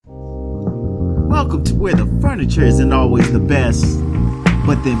welcome to where the furniture isn't always the best,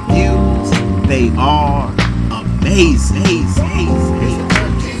 but the views, they are amazing.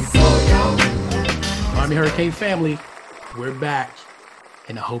 Miami Hurricane family, we're back,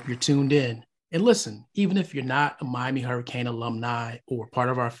 and I hope you're tuned in. And listen, even if you're not a Miami Hurricane alumni or part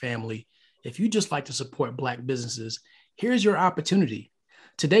of our family, if you just like to support Black businesses, here's your opportunity.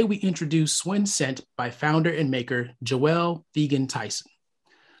 Today, we introduce Swinscent by founder and maker Joelle Vegan Tyson.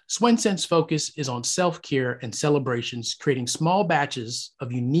 Swinscent's focus is on self-care and celebrations, creating small batches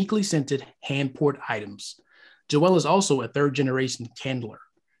of uniquely scented hand-poured items. Joelle is also a third-generation candler.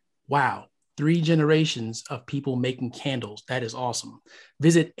 Wow, 3 generations of people making candles. That is awesome.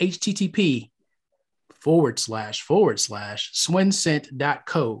 Visit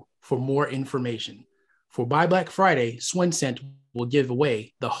http://swinscent.co for more information. For Buy Black Friday, Swinscent will give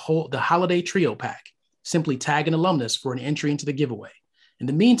away the holiday trio pack. Simply tag an alumnus for an entry into the giveaway. In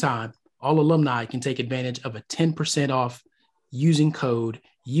the meantime, all alumni can take advantage of a 10% off using code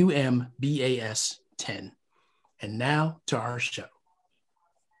UMBAS10. And now to our show.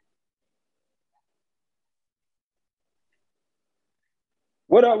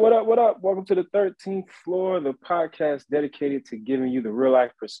 What up? Welcome to the 13th floor, the podcast dedicated to giving you the real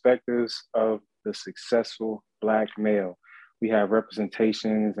life perspectives of the successful Black male. We have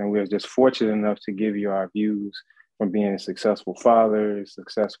representations, and we're just fortunate enough to give you our views from being successful fathers,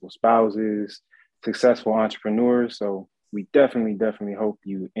 successful spouses, successful entrepreneurs. So we definitely hope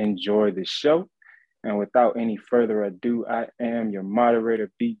you enjoy the show. And without any further ado, I am your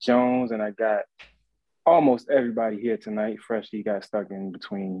moderator, B. Jones, and I got almost everybody here tonight. Freshly got stuck in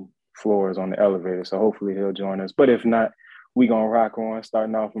between floors on the elevator, so hopefully he'll join us. But if not, we gonna rock on.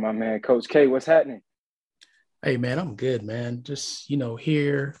 Starting off with my man, Coach K. What's happening? Hey man, I'm good, man. Just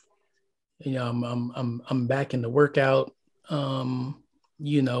here. I'm back in the workout.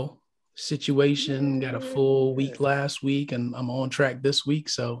 Situation. Got a full week last week, and I'm on track this week.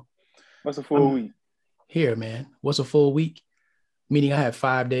 So, what's a full week? Here, man. What's a full week? Meaning I had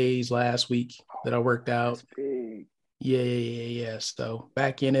 5 days last week that I worked out. That's big. Yeah. So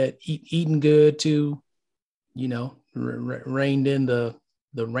back in it, eating good too. Reined in the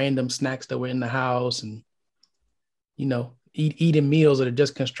random snacks that were in the house, and eating meals that are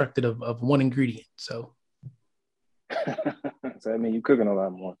just constructed of one ingredient. So, so I mean, you cooking a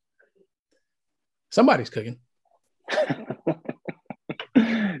lot more. Somebody's cooking.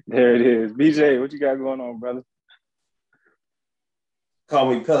 There it is. BJ, what you got going on, brother? Call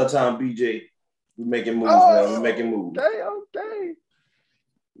me Peloton BJ. We're making moves, man. We're making moves. Okay.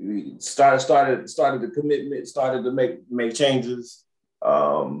 We started the commitment, started to make changes.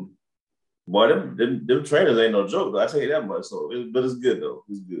 Boy, them trainers ain't no joke, though. I tell you that much. So, but it's good though.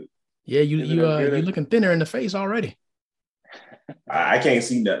 It's good. Yeah, you're looking thinner in the face already. I can't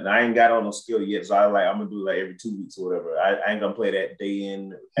see nothing. I ain't got on no scale yet, so I'm gonna do like every 2 weeks or whatever. I ain't gonna play that day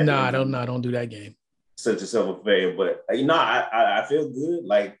in. Don't do that game. Set yourself a favor, but I feel good.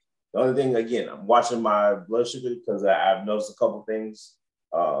 Like the only thing, again, I'm watching my blood sugar because I've noticed a couple things.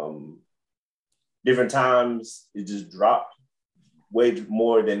 Different times it just dropped way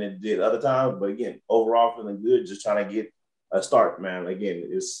more than it did other times, but again, overall feeling good. Just trying to get a start, man. Again,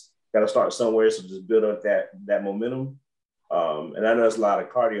 it's got to start somewhere, so just build up that momentum. And I know it's a lot of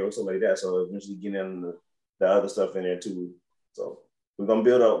cardio and stuff like that, so eventually getting in the other stuff in there too. So we're gonna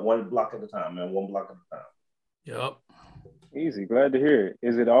build up one block at a time, man. One block at a time. Yep. Easy. Glad to hear it.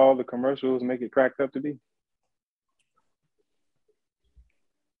 Is it all the commercials make it cracked up to be?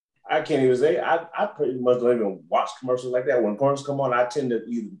 I can't even say. I pretty much don't even watch commercials like that. When commercials come on, I tend to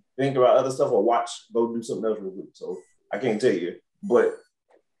either think about other stuff or go do something else real quick. So I can't tell you. But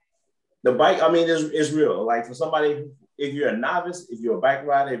the bike, I mean, it's real. Like for somebody, if you're a novice, if you're a bike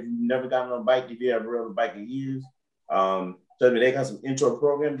rider, if you've never gotten on a bike, if you haven't ridden a bike in years, they got some intro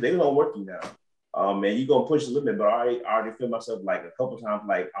programs. They're gonna work you now. And you're gonna push the limit, but I already feel myself like a couple times,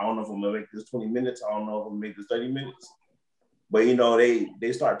 like I don't know if I'm gonna make this 20 minutes, I don't know if I'm gonna make this 30 minutes. But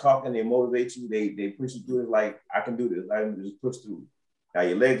they start talking, they motivate you, they push you through it like I can do this, I can just push through. Now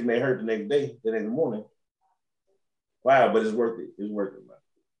your legs may hurt the next day, the next morning. Wow, but it's worth it. It's worth it, man.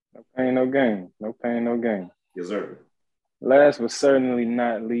 No pain, no gain. No pain, no gain. Yes, sir. Last but certainly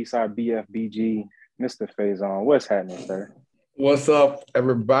not least, our BFBG, Mr. Faison. What's happening, sir? What's up,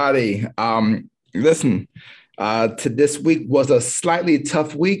 everybody? Listen, to this week was a slightly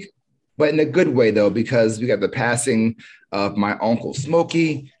tough week, but in a good way, though, because we got the passing of my uncle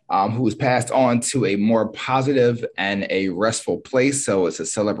Smokey, who was passed on to a more positive and a restful place. So it's a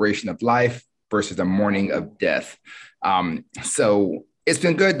celebration of life versus a mourning of death. So it's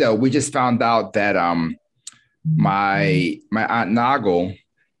been good, though. We just found out that my Aunt Noggle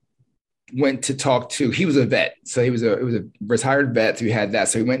went to talk to. He was a vet, so it was a retired vet. So he had that.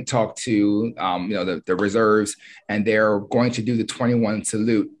 So he went and talked to the reserves, and they're going to do the 21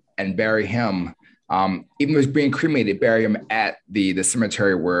 salute and bury him. Even though he's being cremated, bury him at the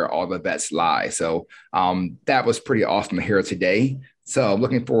cemetery where all the vets lie. So that was pretty awesome to hear today. So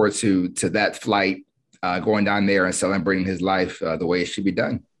looking forward to that flight, going down there and celebrating his life the way it should be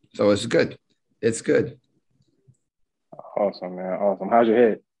done. So it's good. It's good. Awesome, man. Awesome. How's your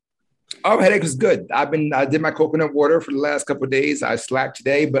head? Oh, headache was good. I did my coconut water for the last couple of days. I slacked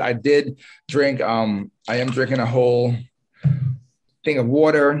today, but I did drink. I am drinking a whole thing of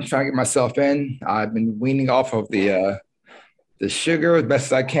water, trying to get myself in. I've been weaning off of the sugar as best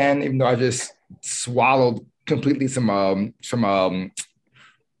as I can, even though I just swallowed completely some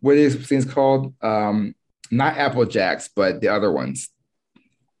what is things called? Not Apple Jacks, but the other ones.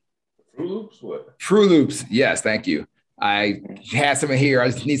 Fruit Loops? What? Fruit Loops. Yes, thank you. I had some in here. I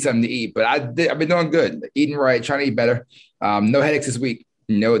just need something to eat, but I've been doing good, eating right, trying to eat better. No headaches this week.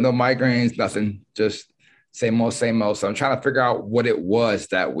 No migraines, nothing. Just same old, same old. So I'm trying to figure out what it was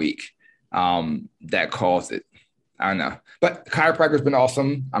that week that caused it. I don't know. But chiropractor's been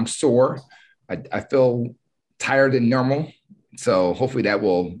awesome. I'm sore. I feel tired than normal. So hopefully that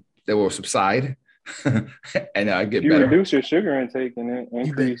will subside and get if you better. Reduce your sugar intake and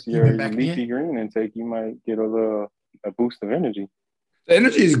increase your leafy green intake, you might get a boost of energy. The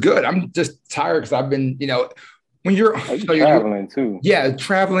energy is good. I'm just tired because I've been, when you're traveling too. Yeah,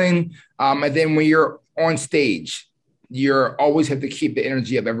 traveling. And then when you're on stage, you're always have to keep the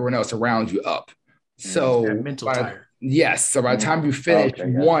energy of everyone else around you up. So mental tired. Yes. So by the time you finish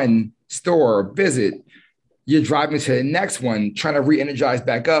one store visit, you're driving to the next one, trying to re-energize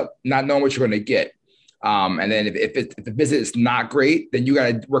back up, not knowing what you're going to get. And then if the visit is not great, then you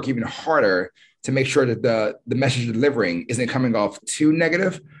got to work even harder to make sure that the message you're delivering isn't coming off too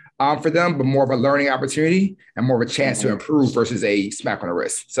negative for them, but more of a learning opportunity and more of a chance to improve versus a smack on the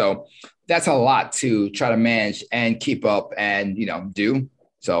wrist. So that's a lot to try to manage and keep up and, do.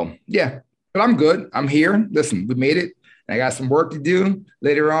 So, yeah, but I'm good. I'm here. Listen, we made it. I got some work to do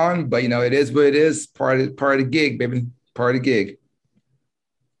later on, but it is what it is. Part of the gig, baby. Part of the gig.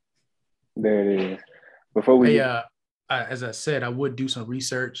 There it is. Before we, as I said, I would do some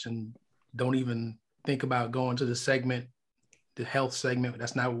research and don't even think about going to the health segment.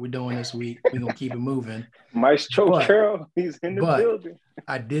 That's not what we're doing this week. We're gonna keep it moving. Maestro Carol, he's in the building.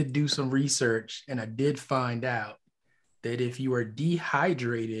 I did do some research and I did find out that if you are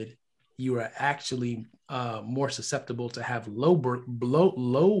dehydrated, you are actually more susceptible to have low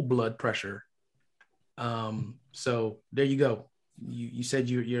blood pressure. So there you go. You said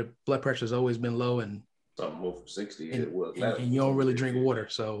your blood pressure has always been low and something over 60. And you don't really drink water.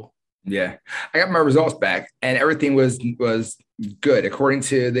 So yeah, I got my results back and everything was good according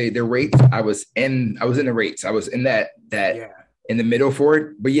to the rates. I was in the rates. I was in that in the middle for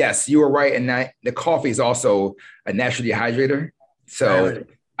it. But yes, you were right. And the coffee is also a natural dehydrator. So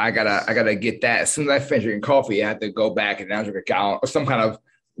I gotta get that. As soon as I finish drinking coffee, I have to go back and now drink a gallon or some kind of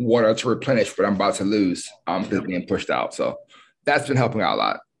water to replenish what I'm about to lose because it's being pushed out. So that's been helping out a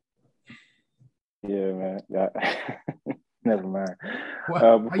lot. Yeah, man. Never mind. Why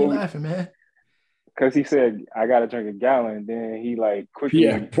are you laughing, man? Because he said, I got to drink a gallon. Then he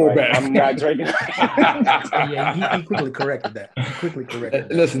quickly, pull back. I'm not drinking. He quickly corrected that.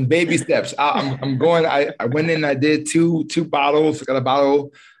 Listen, baby steps. I'm going. I went in. I did two bottles. I got a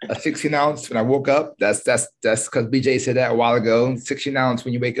bottle, a 16 ounce when I woke up. That's because BJ said that a while ago. 16 ounce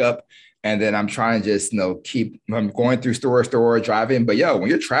when you wake up. And then I'm trying to just I'm going through store driving. But when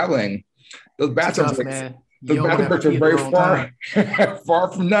you're traveling, those bathrooms, man. The bathroom are very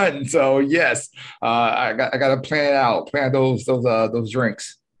far from nothing. So yes, I got to plan those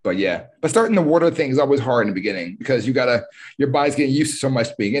drinks. But starting the water thing is always hard in the beginning because your body's getting used to so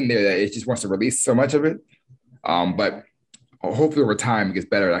much being in there that it just wants to release so much of it. But hopefully over time it gets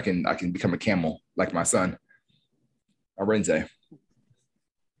better. I can become a camel like my son, Arenze.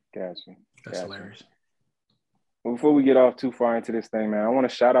 Gotcha. That's hilarious. Before we get off too far into this thing, man, I want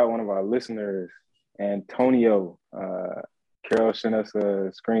to shout out one of our listeners, Antonio. Carol sent us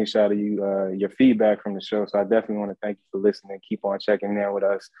a screenshot of your feedback from the show. So I definitely want to thank you for listening. Keep on checking in with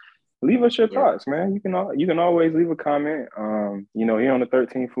us. Leave us your thoughts, man. You can always leave a comment. Here on the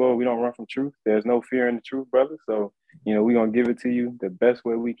 13th floor, we don't run from truth. There's no fear in the truth, brother. So, we're going to give it to you the best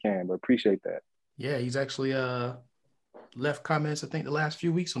way we can, but appreciate that. Yeah, he's actually left comments, I think, the last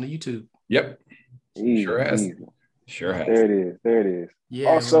few weeks on the YouTube. Yep. Sure has. There it is. Yeah.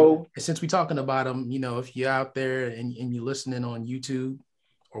 Also, since we're talking about them, if you're out there and you're listening on YouTube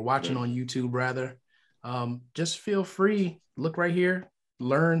or watching on YouTube, rather, just feel free. Look right here.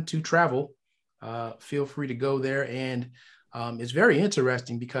 learn to travel, feel free to go there. And it's very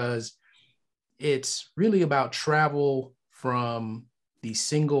interesting because it's really about travel from the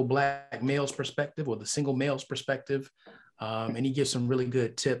single Black male's perspective or the single male's perspective. And he gives some really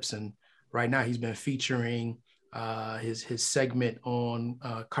good tips. And right now he's been featuring his segment on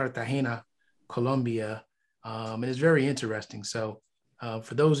Cartagena, Colombia. And it's very interesting. So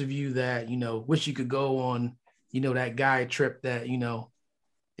for those of you that, wish you could go on, that guide trip that,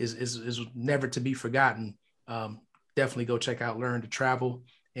 is never to be forgotten, definitely go check out Learn to Travel.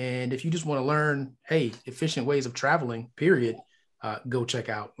 And if you just want to learn, hey, efficient ways of traveling, period, go check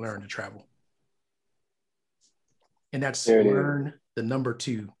out Learn to Travel. And that's Learn the number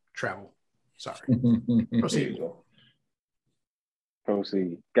 2 travel. Sorry.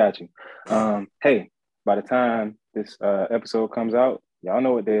 Proceed. Got you. Hey, by the time this episode comes out, y'all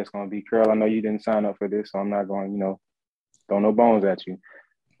know what day it's going to be. Curl, I know you didn't sign up for this, so I'm not going, throw no bones at you.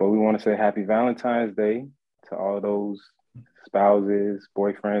 But we want to say happy Valentine's Day to all those spouses,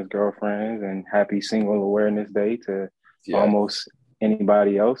 boyfriends, girlfriends, and happy Single Awareness Day to almost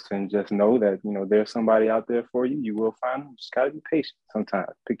anybody else. And just know that, there's somebody out there for you. You will find them. Just got to be patient sometimes.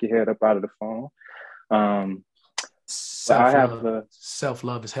 Pick your head up out of the phone.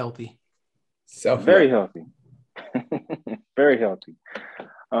 Self-love is healthy. Very healthy. Very healthy.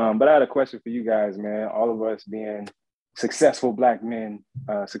 But I had a question for you guys, man. All of us being successful Black men,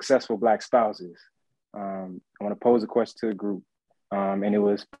 successful Black spouses. I want to pose a question to the group. And it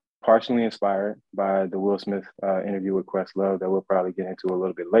was partially inspired by the Will Smith interview with Questlove that we'll probably get into a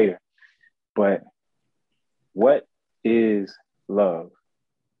little bit later. But what is love?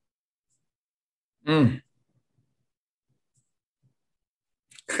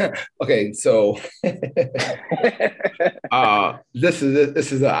 Okay, so this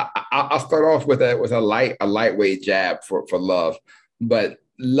is I'll start off with a lightweight jab for love, but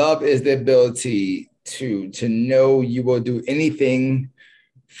love is the ability to know you will do anything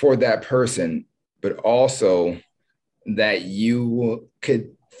for that person, but also that you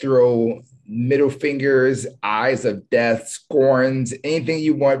could throw middle fingers, eyes of death, scorns, anything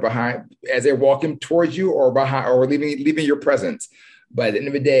you want behind as they're walking towards you or behind or leaving your presence. But at the end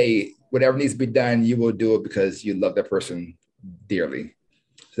of the day, whatever needs to be done, you will do it because you love that person dearly.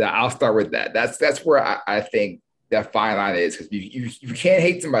 So I'll start with that. That's where I think that fine line is, because you can't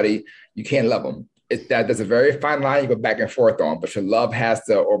hate somebody, you can't love them. There's a very fine line you go back and forth on, but your love has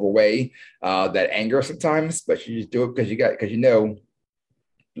to overweigh that anger sometimes. But you just do it because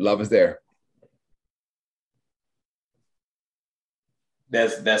love is there.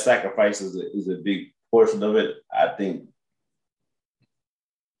 That sacrifice is a big portion of it. I think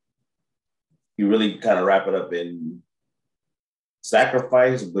you really kind of wrap it up in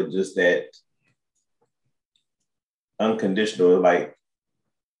sacrifice, but just that unconditional, like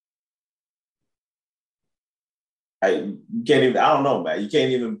you can't even, I don't know, man. You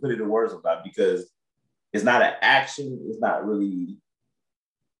can't even put it in words about, because it's not an action. It's not really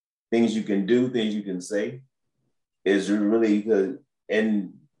things you can do, things you can say. It's really good.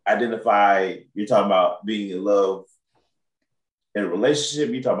 And identify, you're talking about being in love in a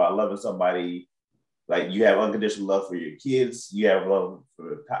relationship. You're talking about loving somebody, like you have unconditional love for your kids. You have love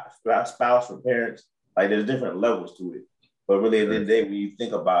for a spouse, for parents. Like there's different levels to it. But really at the end of the day, when you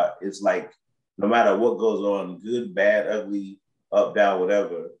think about it, it's like, no matter what goes on, good, bad, ugly, up, down,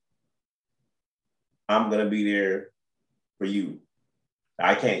 whatever, I'm gonna be there for you.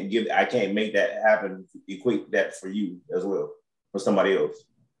 I can't make that happen, equate that for you as well, for somebody else.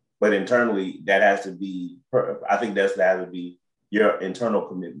 But internally, that has to be, I think that has to be your internal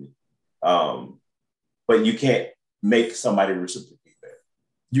commitment. But you can't make somebody reciprocate that.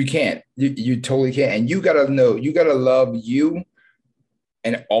 You can't. You totally can't. And you gotta know, you gotta love you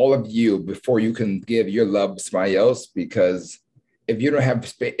and all of you before you can give your love to somebody else. Because if you don't have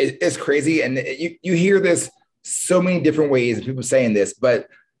space, it's crazy. And you hear this so many different ways of people saying this, but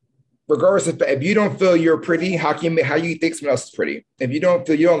regardless of, if you don't feel you're pretty, how you think someone else is pretty? If you don't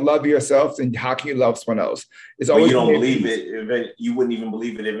feel you don't love yourself, then how can you love someone else? It's always, you don't believe it. You wouldn't even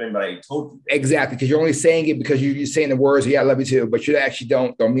believe it if anybody told you. Exactly, because you're only saying it because you're saying the words, yeah, I love you too, but you actually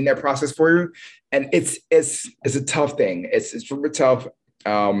don't mean that process for you. And it's a tough thing. It's really tough.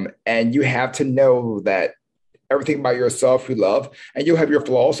 And you have to know that everything about yourself you love, and you'll have your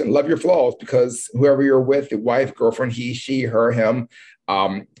flaws and love your flaws, because whoever you're with, the wife, girlfriend, he, she, her, him,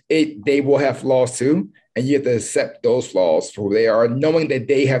 they will have flaws too. And you have to accept those flaws for who they are, knowing that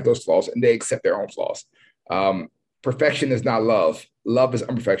they have those flaws and they accept their own flaws. Perfection is not love. Love is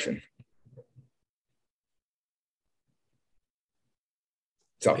imperfection.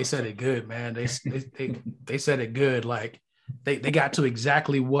 So they said it good, man. They said it good. Like they got to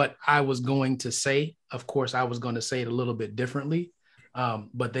exactly what I was going to say. Of course, I was going to say it a little bit differently,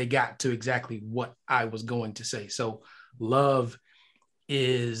 but they got to exactly what I was going to say. So love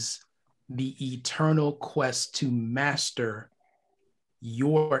is the eternal quest to master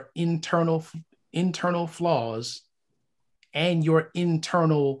your internal flaws and your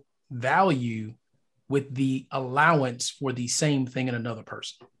internal value with the allowance for the same thing in another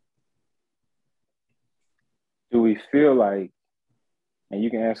person. Do we feel like, and you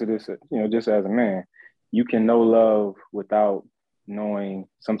can answer this, just as a man, you can know love without knowing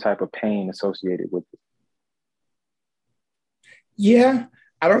some type of pain associated with it? Yeah,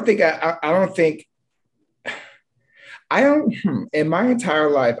 I don't think in my entire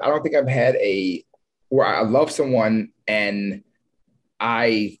life, I don't think I've had where I love someone and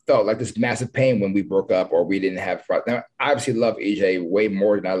I felt like this massive pain when we broke up or we didn't have. Now, I obviously love EJ way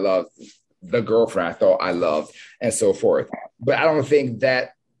more than I love the girlfriend I thought I loved and so forth. But I don't think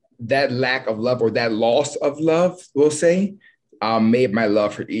that lack of love or that loss of love, we'll say, made my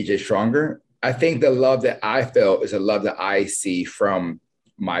love for EJ stronger. I think the love that I felt is a love that I see from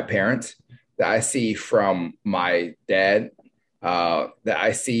my parents, that I see from my dad, that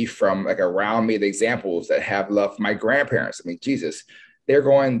I see from like around me, the examples that have love for my grandparents. I mean, Jesus, they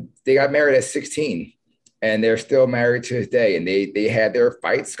got married at 16 and they're still married to this day. And they had their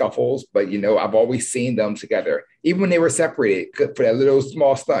fight scuffles, but I've always seen them together. Even when they were separated for that little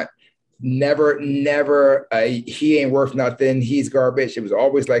small stunt, never, he ain't worth nothing. He's garbage. It was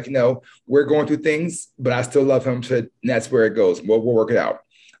always like, we're going through things, but I still love him. And that's where it goes. We'll work it out.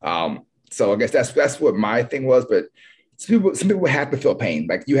 So I guess that's what my thing was, but some people have to feel pain.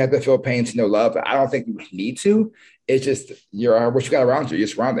 Like you have to feel pain to know love. I don't think you need to. It's just what you got around you, your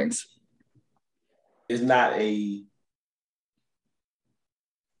surroundings. It's not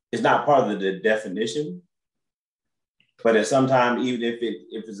part of the definition, but at some time, even if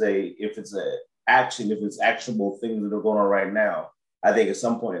it's actionable things that are going on right now, I think at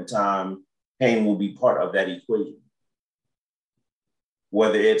some point in time, pain will be part of that equation.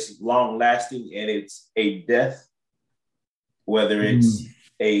 Whether it's long lasting and it's a death, whether it's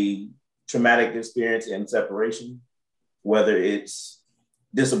a traumatic experience and separation, whether it's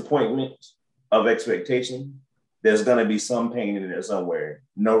disappointment of expectation, there's going to be some pain in there somewhere.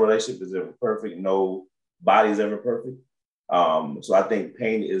 No relationship is ever perfect. No body is ever perfect. So I think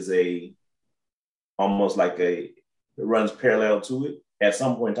pain is almost like it runs parallel to it. At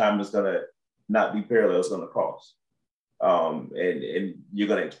some point in time, it's going to not be parallel, it's going to cross. And you're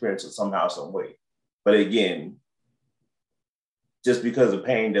going to experience it somehow, some way. But again, just because of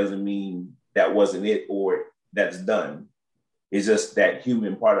pain doesn't mean that wasn't it or that's done. It's just that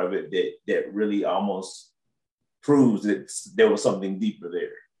human part of it that really almost proves that there was something deeper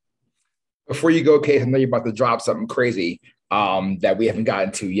there. Before you go, Case, I know you're about to drop something crazy that we haven't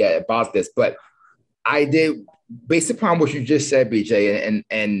gotten to yet about this, but I did, based upon what you just said, BJ,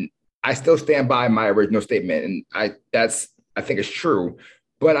 and I still stand by my original statement, and I think it's true.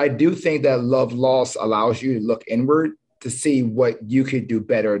 But I do think that love loss allows you to look inward to see what you could do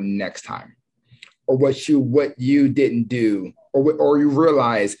better next time, or what you didn't do, or you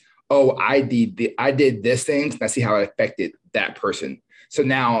realize, oh, I did this thing, and I see how it affected that person. So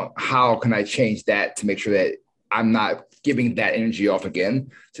now, how can I change that to make sure that I'm not giving that energy off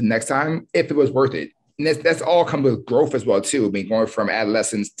again to next time if it was worth it? And that's all come with growth as well, too. I mean, going from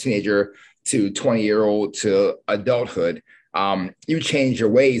adolescence, teenager to 20-year-old to adulthood, you change your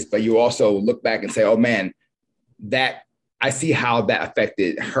ways, but you also look back and say, oh, man, that I see how that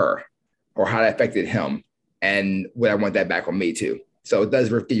affected her or how that affected him. And would I want that back on me, too? So it does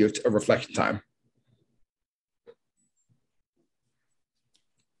give you a reflection time.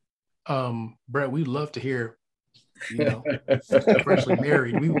 Brett, we'd love to hear, freshly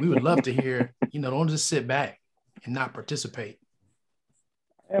married, we would love to hear, don't just sit back and not participate.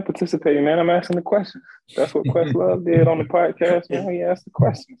 I'm participating, man. I'm asking the questions. That's what Questlove did on the podcast, man. He asked the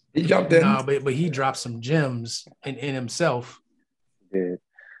questions. He jumped in. No, but he dropped some gems in himself. He did.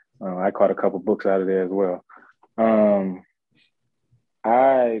 I caught a couple books out of there as well.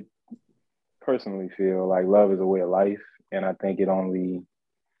 I personally feel like love is a way of life, and I think you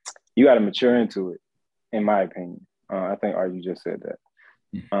got to mature into it, in my opinion. I think you just said that.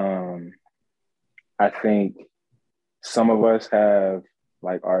 I think some of us have,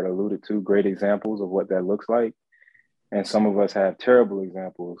 like Art alluded to, great examples of what that looks like. And some of us have terrible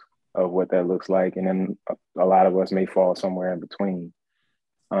examples of what that looks like. And then a lot of us may fall somewhere in between.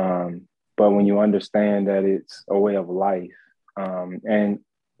 But when you understand that it's a way of life, and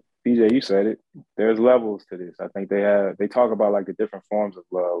PJ, you said it. There's levels to this. I think they talk about like the different forms of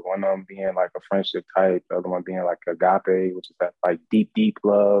love. One of them being like a friendship type, the other one being like agape, which is that like deep, deep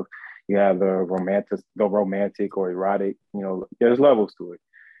love. You have the romantic or erotic. You know, there's levels to it,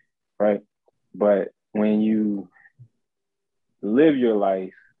 right? But when you live your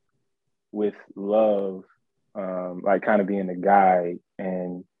life with love, like kind of being a guide,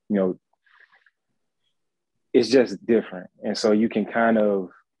 and you know, it's just different, and so you can kind of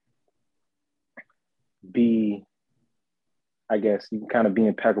be, I guess you can kind of be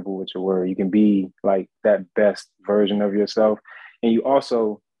impeccable with your word. You can be like that best version of yourself. And you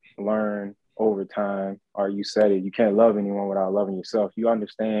also learn over time, or you said it, you can't love anyone without loving yourself. You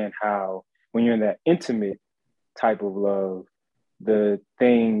understand how, when you're in that intimate type of love, the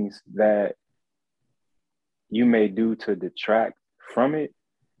things that you may do to detract from it,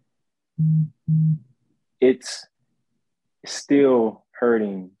 it's still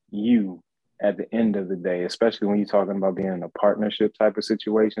hurting you at the end of the day, especially when you're talking about being in a partnership type of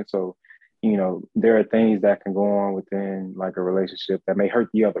situation. So, you know, there are things that can go on within like a relationship that may hurt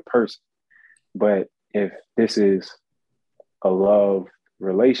the other person. But if this is a love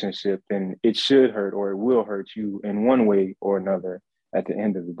relationship, then it should hurt, or it will hurt you in one way or another at the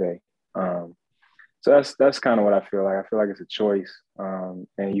end of the day. So that's kind of what I feel like. I feel like it's a choice, and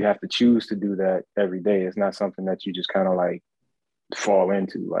you have to choose to do that every day. It's not something that you just kind of like fall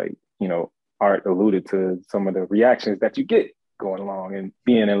into. Like, you know, Art alluded to some of the reactions that you get going along and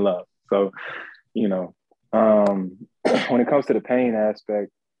being in love. So, you know, when it comes to the pain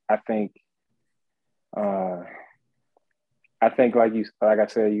aspect, I think like I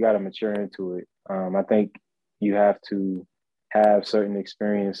said, you got to mature into it. I think you have to have certain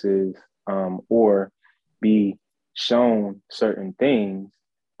experiences, or be shown certain things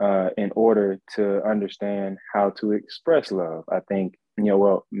in order to understand how to express love. I think, you know,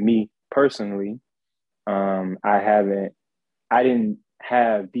 well, me personally, I didn't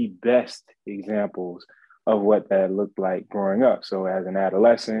have the best examples of what that looked like growing up. So as an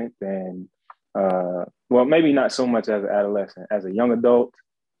adolescent, and well, maybe not so much as an adolescent, as a young adult,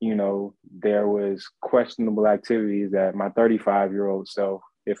 you know, there was questionable activities that my 35-year-old self,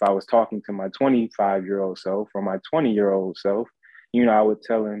 if I was talking to my 25-year-old self or my 20-year-old self, you know, I would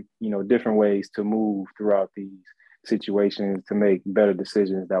tell him, you know, different ways to move throughout these situations to make better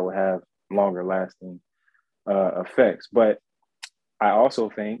decisions that would have longer lasting effects. But I also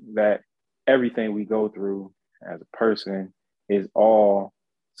think that everything we go through as a person is all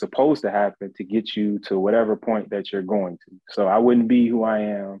supposed to happen to get you to whatever point that you're going to. So I wouldn't be who I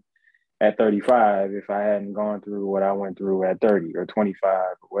am at 35 if I hadn't gone through what I went through at 30 or 25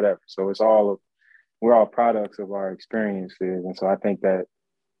 or whatever. So we're all products of our experiences. And so I think that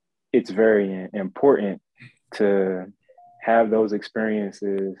it's very important to have those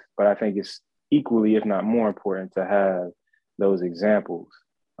experiences, but I think it's equally, if not more important, to have those examples,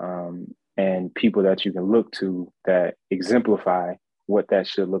 and people that you can look to that exemplify what that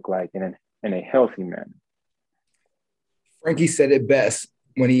should look like in a healthy manner. Frankie said it best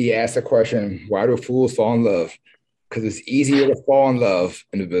when he asked the question, why do fools fall in love? Because it's easier to fall in love,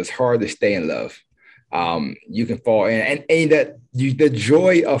 and it's hard to stay in love. You can fall in, and the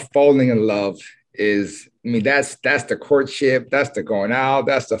joy of falling in love is, I mean, that's the courtship, that's the going out,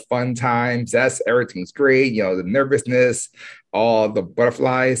 that's the fun times, that's everything's great, you know, the nervousness, all the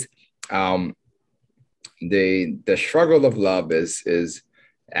butterflies. The struggle of love is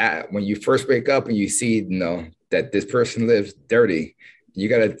when you first wake up and you see, you know, that this person lives dirty. You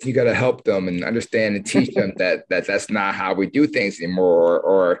gotta help them and understand and teach them that that's not how we do things anymore.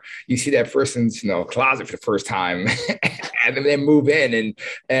 Or you see that person's, you know, closet for the first time, and then they move in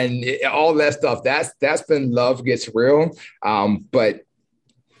and all that stuff. That's when love gets real. But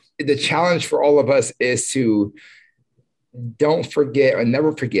the challenge for all of us is to don't forget or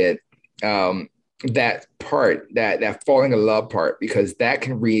never forget that part, that falling in love part, because that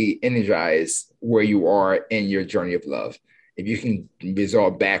can re-energize where you are in your journey of love. If you can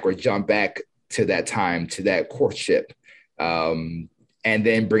resolve back or jump back to that time, to that courtship, and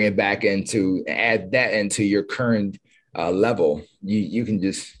then bring it back add that into your current level, you can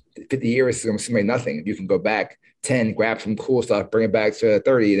just, 50 years is going to seem nothing. If you can go back 10, grab some cool stuff, bring it back to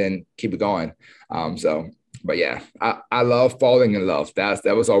 30, then keep it going. But yeah, I love falling in love.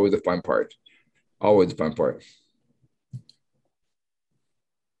 That was always the fun part. Always the fun part.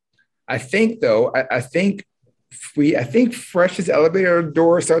 I think though, I think Fresh's elevator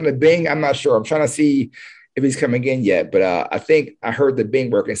door is starting to bing. I'm not sure. I'm trying to see if he's coming in yet, but I think I heard the bing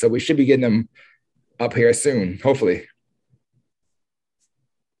working, so we should be getting him up here soon, hopefully.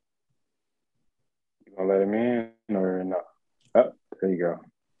 You gonna let him in or no? Oh, there you go.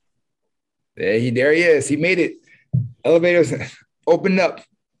 There he is. He made it. Elevators open up.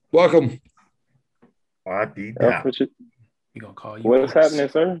 Welcome. We're gonna call you. What's happening,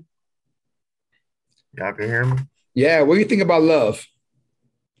 sir? Y'all can hear me? Yeah, what do you think about love?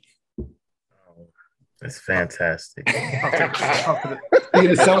 It's fantastic. Someone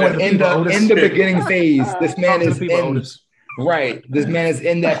in the beginning phase. This man is in right. This man is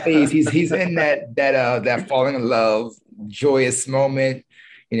in that phase. He's in that falling in love, joyous moment.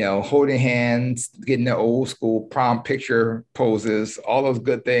 Holding hands, getting the old school prom picture poses, all those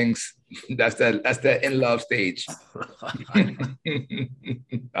good things. That's that in love stage.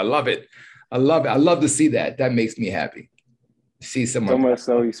 I love it. I love to see that. That makes me happy. See someone. So much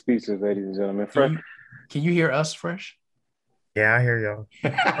so he's speechless, ladies and gentlemen. Can you hear us, Fresh? Yeah, I hear y'all.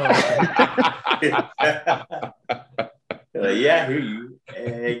 Yeah, I hear you.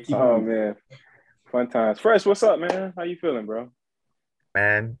 Hey, man, fun times. Fresh, what's up, man? How you feeling, bro?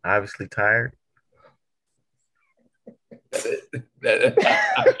 Man, obviously tired.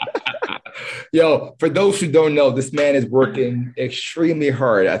 Yo, for those who don't know, this man is working extremely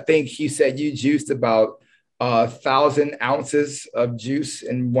hard. I think he said you juiced about 1,000 ounces of juice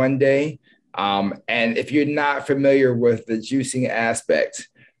in one day. And if you're not familiar with the juicing aspect,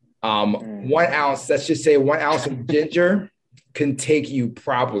 1 ounce, let's just say 1 ounce of ginger can take you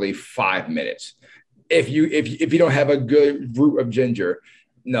probably 5 minutes. If you don't have a good root of ginger.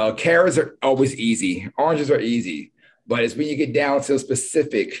 No, carrots are always easy. Oranges are easy. But it's when you get down to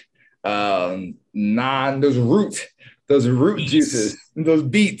specific those root juices, those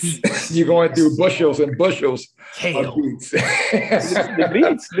beets, you're going through bushels and bushels of beets.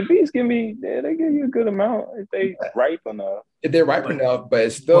 the beets give me, they give you a good amount if they ripe enough. If they're ripe enough, but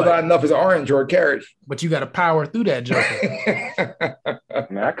it's still not enough as an orange or a carrot. But you got to power through that joker.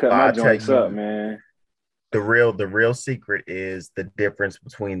 Man, I cut my joints up, man. The real secret is the difference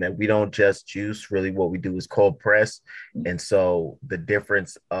between that. We don't just juice. Really, what we do is cold press. And so the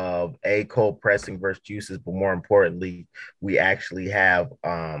difference of cold pressing versus juices, but more importantly, we actually have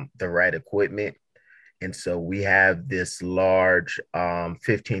the right equipment. And so we have this large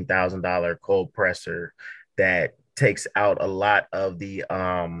 $15,000 cold presser that takes out a lot of the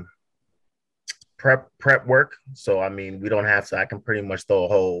prep work. So I mean, we don't have to. I can pretty much throw a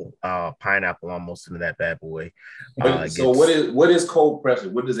whole pineapple almost into that bad boy. So what is cold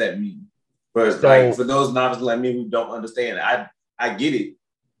pressure? What does that mean? For those novices like me who don't understand, I get it.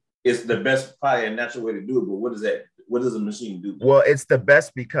 It's the best, probably a natural way to do it. But what is that? What does a machine do? Well, it's the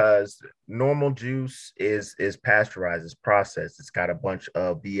best because normal juice is pasteurized, it's processed. It's got a bunch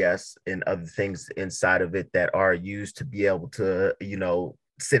of BS and other things inside of it that are used to be able to,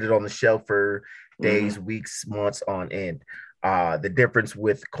 sit it on the shelf for days, weeks, months on end. The difference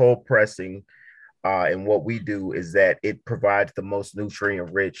with cold pressing and what we do is that it provides the most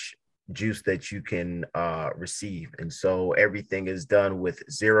nutrient rich juice that you can receive. And so everything is done with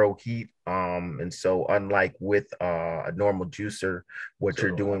zero heat. And so unlike with a normal juicer, what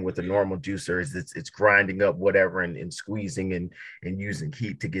you're doing with a normal juicer is it's grinding up whatever and squeezing and using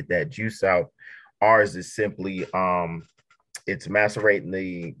heat to get that juice out. Ours is simply it's macerating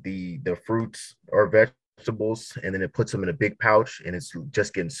the fruits or vegetables, and then it puts them in a big pouch, and it's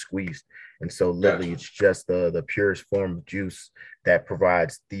just getting squeezed. And so literally it's just the purest form of juice that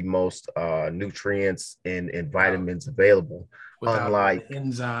provides the most nutrients and vitamins available. Without unlike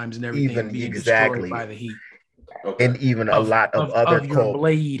enzymes and everything being destroyed by the heat. Okay. And even a lot of other your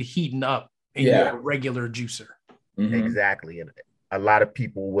blade heating up in your regular juicer. Exactly. And a lot of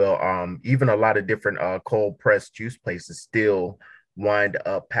people will, even a lot of different cold pressed juice places still wind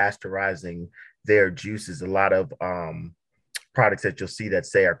up pasteurizing their juices. A lot of products that you'll see that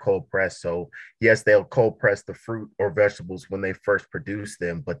say are cold pressed. So yes, they'll cold press the fruit or vegetables when they first produce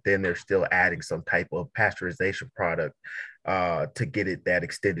them, but then they're still adding some type of pasteurization product to get it that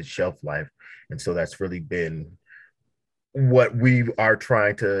extended shelf life. And so that's really been what we are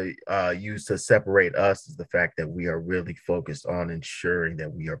trying to use to separate us, is the fact that we are really focused on ensuring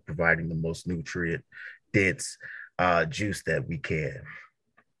that we are providing the most nutrient dense juice that we can.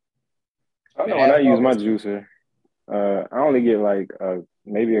 I know when I use my juicer, I only get like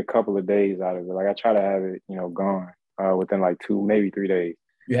maybe a couple of days out of it. Like I try to have it, gone within like 2, maybe 3 days.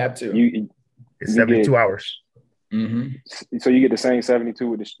 You have to. It's 72 hours. So you get the same 72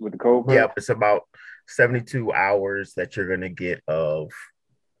 with the cold press? Yep, it's about 72 hours that you're gonna get of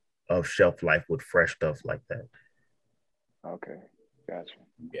shelf life with fresh stuff like that. Okay, gotcha.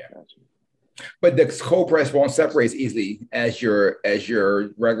 Yeah, gotcha. But the cold press won't separate as easily as your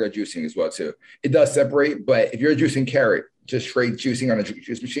regular juicing as well too. It does separate, but if you're juicing carrot, just straight juicing on a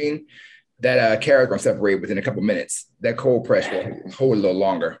juice machine, that carrot gonna separate within a couple minutes. That cold press will hold a little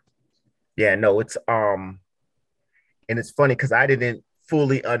longer. Yeah, no, it's and it's funny because I didn't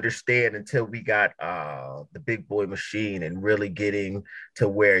fully understand until we got the big boy machine and really getting to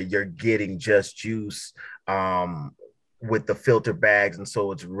where you're getting just juice with the filter bags. And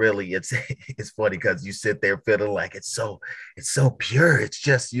so it's it's funny because you sit there feeling like it's so pure. It's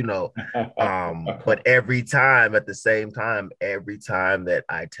just, but every time at the same time, every time that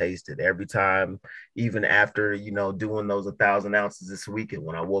I taste it, every time, even after, doing those 1,000 ounces this weekend,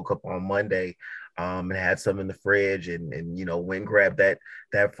 when I woke up on Monday, and had some in the fridge and went and grabbed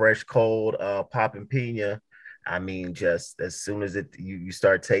that fresh cold popping pina. I mean, just as soon as you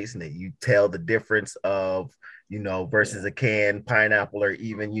start tasting it, you tell the difference of, versus a canned pineapple or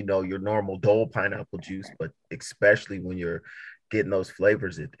even, your normal Dole pineapple juice, but especially when you're getting those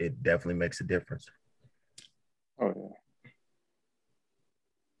flavors, it definitely makes a difference. Oh yeah.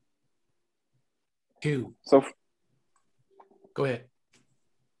 Two. So Go ahead.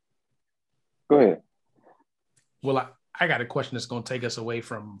 Go ahead. Well, I got a question that's going to take us away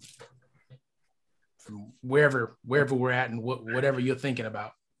from wherever we're at and whatever you're thinking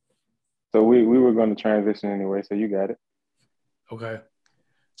about. So we were going to transition anyway, so you got it. Okay.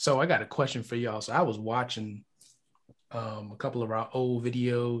 So I got a question for y'all. So I was watching a couple of our old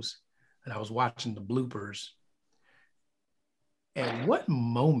videos and I was watching the bloopers. At what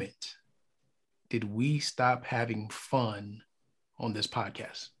moment did we stop having fun on this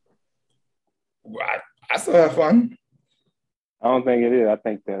podcast? I still have fun. I don't think it is. I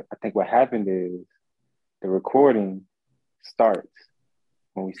think what happened is the recording starts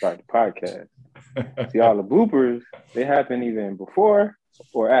when we start the podcast. See, all the bloopers, they happen even before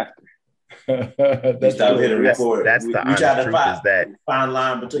or after. We stop hitting record. That's the honest truth is that fine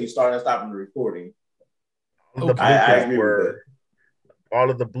line between starting and stopping the recording. I agree with that. All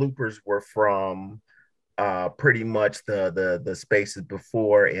of the bloopers were from pretty much the spaces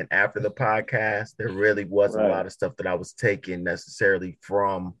before and after the podcast. There really wasn't a lot of stuff that I was taking necessarily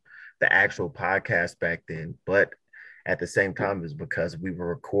from the actual podcast back then, but at the same time is because we were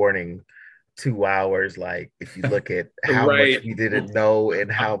recording 2 hours. Like if you look at how much we didn't know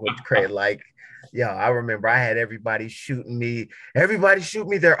and how much I remember I had everybody shoot me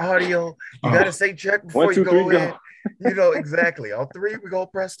their audio. You gotta say check before 1, 2, you go 3, in. Exactly. On 3, we go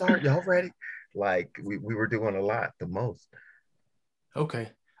press start. Y'all ready? Like we were doing a lot, the most.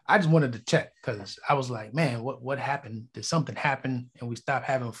 Okay. I just wanted to check because I was like, man, what happened? Did something happen and we stopped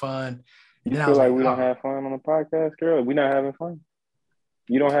having fun? And you feel like we don't have fun on the podcast, girl? We not having fun?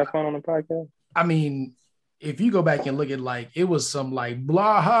 You don't have fun on the podcast? I mean, if you go back and look at like, it was some like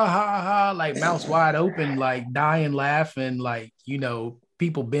blah, ha, ha, ha, like mouths wide open, like dying, laughing, like,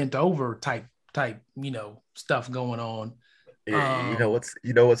 people bent over type, stuff going on. You know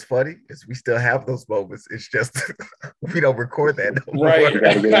what's funny is we still have those moments. It's just we don't record that no more. Right. You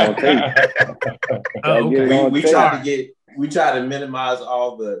gotta get it on tape. We try to minimize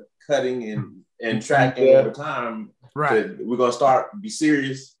all the cutting and tracking over time. Right. We're gonna be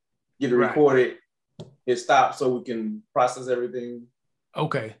serious, get it recorded, hit stop so we can process everything.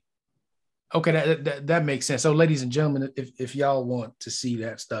 Okay, that makes sense. So, ladies and gentlemen, if y'all want to see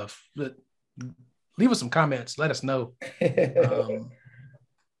that stuff, leave us some comments. Let us know.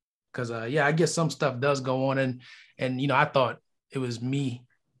 Because I guess some stuff does go on, and I thought it was me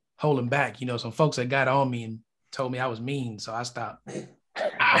holding back. Some folks that got on me and told me I was mean, so I stopped.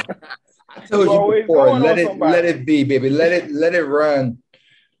 I told you before, let it be, baby. Let it run.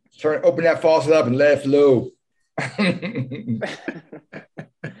 Open that faucet up and let it flow.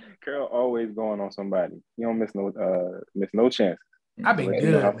 Carol always going on somebody. You don't miss no chance. I've been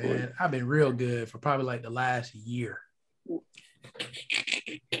good, man. I've been real good for probably like the last year.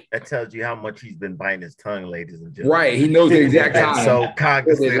 That tells you how much he's been biting his tongue, ladies and gentlemen. Right, he knows the exact time. So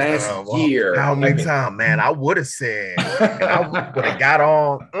cognizant last year. How many times, man? I would have said, and I would have got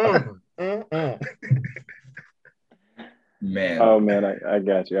on. Man. Oh man, I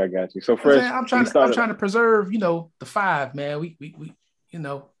got you. So first, I'm trying to preserve, the 5, man. We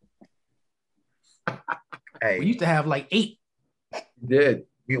Hey, we used to have like 8. Did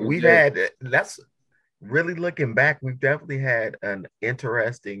we've had that's really looking back, we've definitely had an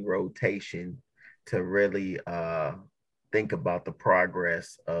interesting rotation to really think about the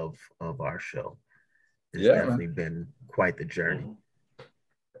progress of our show. It's definitely been quite the journey.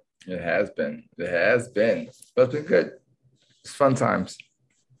 It has been, but it's been good. It's fun times.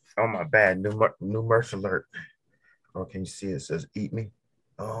 Oh my bad, new merch alert. Oh, can you see it says eat me?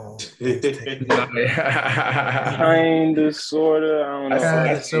 Oh, kinda, sorta. I don't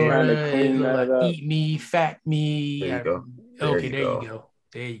know. Sorta. Eat me, fat me. There you go. Okay,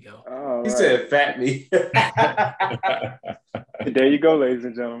 there you go. He said fat me. There you go, ladies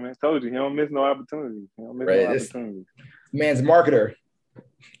and gentlemen. Told you, he don't miss no opportunities. He don't miss no opportunities. Man's marketer.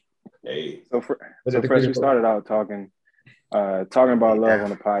 Hey. So first we started out talking about love on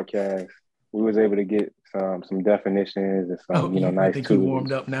the podcast. We was able to get some definitions and some, nice. I think he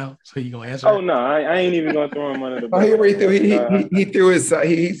warmed up now, so you gonna answer? Oh no, I ain't even gonna throw him under the bus. He already threw. He threw his.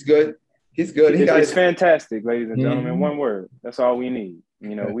 He's good. He's good. It's fantastic, ladies and gentlemen. One word. That's all we need.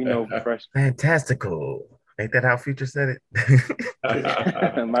 We know professional. Fantastical. Ain't that how Future said it?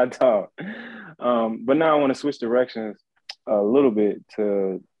 My dog. But now I want to switch directions a little bit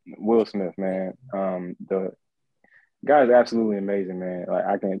to Will Smith, man. The guy is absolutely amazing, man. Like,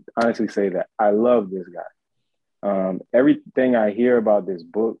 I can honestly say that I love this guy. Everything I hear about this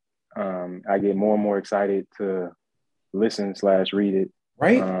book, I get more and more excited to listen/read it.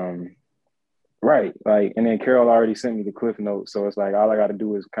 Right. Right. Like, and then Carol already sent me the cliff notes. So it's like, all I got to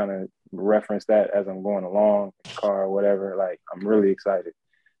do is kind of reference that as I'm going along in the car or whatever. Like, I'm really excited.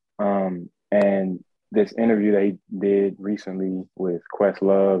 And this interview that he did recently with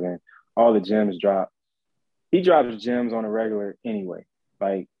Questlove and all the gems dropped, he drops gems on a regular anyway.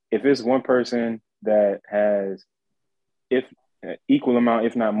 Like, if it's one person that has equal amount,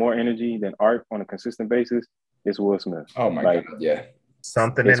 if not more energy than Art on a consistent basis, it's Will Smith. Oh my God. Yeah.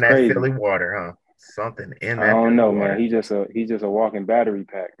 Something in that crazy. Philly water, huh? Something in that. I don't know, water. Man. He's just a walking battery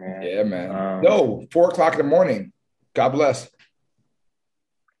pack, man. Yeah, man. 4:00 in the morning. God bless.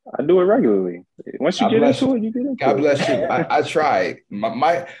 I do it regularly. Once you get into it, you get into it. God bless you. I try.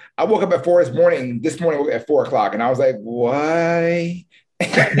 I woke up at 4 this morning. This morning I woke up at 4:00, and I was like, why?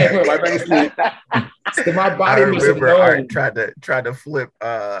 I went right back to sleep. So my body. I remember Art tried to flip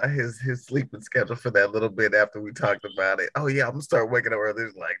his sleeping schedule for that little bit after we talked about it. Oh yeah, I'm gonna start waking up early.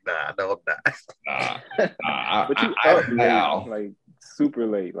 He's like, nah, no, I'm not. But you up late, like super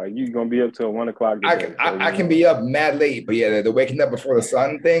late. Like you gonna be up till 1 o'clock. I can be up mad late, but yeah, the waking up before the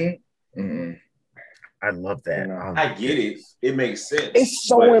sun thing. Mm-hmm. I love that. I get it. It makes sense. It's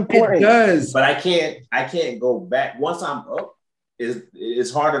so important. It does. But I can't go back once I'm up.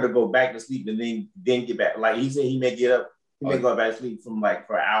 It's harder to go back to sleep and then get back. Like he said, he may get up, he may go back to sleep for an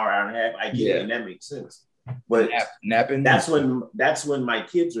hour and a half. I get it, and that makes sense. But napping. That's when my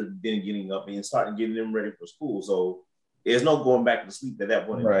kids are then getting up and starting getting them ready for school. So there's no going back to sleep at that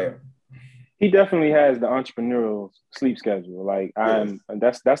point. Right. He definitely has the entrepreneurial sleep schedule. Like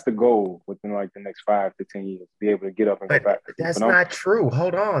that's the goal within like the next 5 to 10 years, to be able to get up and go back. That's not true.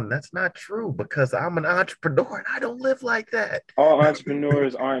 Hold on. That's not true because I'm an entrepreneur and I don't live like that. All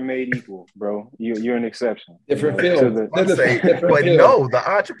entrepreneurs aren't made equal, bro. You're an exception. Different field. But no, the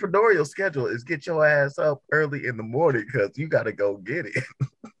entrepreneurial schedule is get your ass up early in the morning because you got to go get it.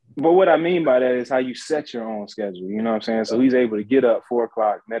 But what I mean by that is how you set your own schedule. You know what I'm saying? So he's able to get up 4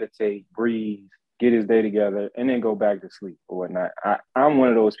 o'clock, meditate, breathe, get his day together, and then go back to sleep or whatnot. I'm one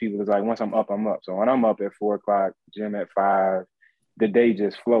of those people that's like, once I'm up, I'm up. So when I'm up at 4 o'clock, gym at 5, the day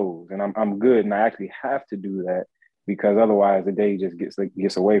just flows, and I'm good. And I actually have to do that because otherwise the day just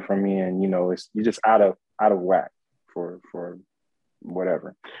gets away from me, and you're just out of whack for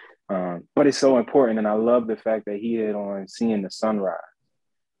whatever. But it's so important, and I love the fact that he hit on seeing the sunrise.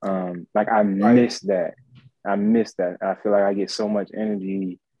 I miss that. I feel like I get so much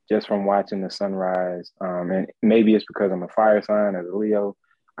energy just from watching the sunrise. And maybe it's because I'm a fire sign as a Leo.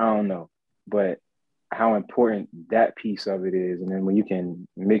 I don't know. But how important that piece of it is. And then when you can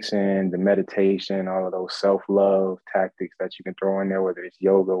mix in the meditation, all of those self-love tactics that you can throw in there, whether it's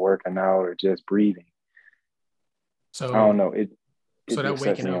yoga, working out, or just breathing. So I don't know. So that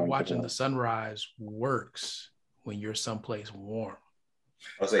waking up watching the sunrise works when you're someplace warm.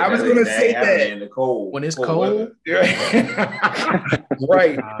 I was going to say that in the cold. When it's cold, right?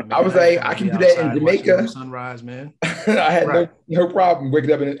 I was like, I can do that in Jamaica. Sunrise, man. I had no problem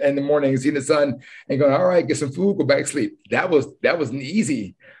waking up in the morning, seeing the sun, and going, all right, get some food, go back to sleep. That was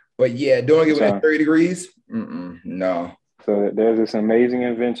easy. But yeah, doing it when it's 30 degrees, no. So there's this amazing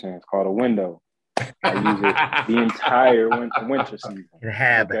invention. It's called a window. I use it the entire winter season.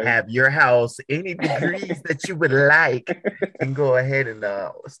 Have your house any degrees that you would like, and go ahead and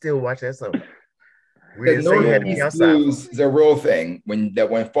still watch that summer. The Northeast blues is a real thing.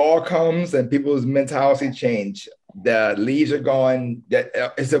 When fall comes and people's mentality change, the leaves are gone.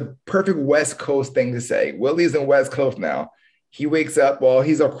 It's a perfect West Coast thing to say. Willie's in West Coast now. He wakes up. Well,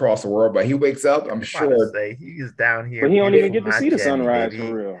 he's across the world, but he wakes up. I'm sure he is down here. But he don't even get to see the sunrise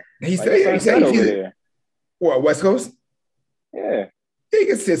for real. He said over there. What, West Coast? Yeah. He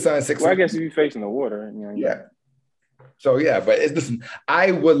can see the sun at 6. Well, I guess if you're facing the water. Yeah. So yeah, but listen,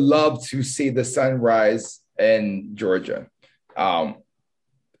 I would love to see the sunrise in Georgia.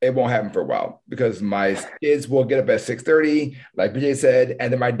 it won't happen for a while because my kids will get up at 6:30, like BJ said,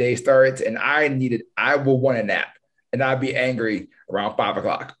 and then my day starts, and I will want a nap, and I'll be angry around 5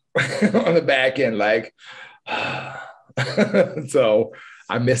 o'clock on the back end, like, so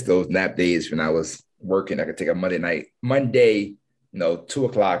I miss those nap days when I was working. I could take a Monday, 2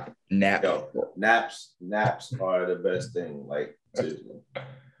 o'clock nap. Yo, naps are the best thing. Like, seriously.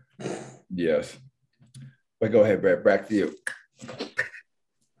 Yes. But go ahead, Brett. Back to you.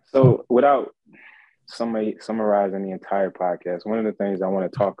 So without summarizing the entire podcast, one of the things I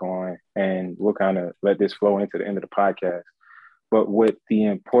want to talk on, and we'll kind of let this flow into the end of the podcast, but with the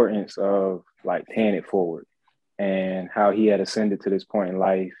importance of like paying it forward and how he had ascended to this point in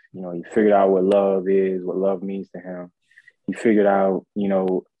life. He figured out what love is, what love means to him. He figured out,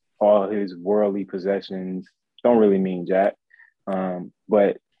 all his worldly possessions don't really mean jack.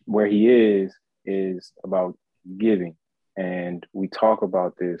 But where he is about giving. And we talk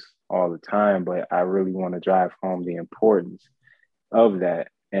about this all the time, but I really want to drive home the importance of that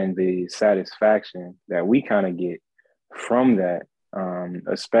and the satisfaction that we kind of get from that,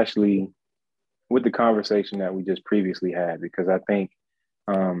 especially with the conversation that we just previously had, because I think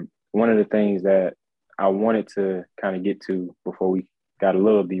one of the things that I wanted to kind of get to before we got a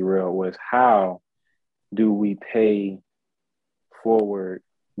little derailed was how do we pay forward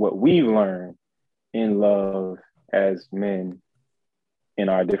what we've learned in love as men in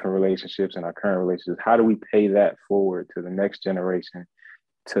our different relationships and our current relationships? How do we pay that forward to the next generation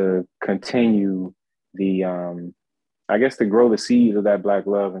to continue the, to grow the seeds of that Black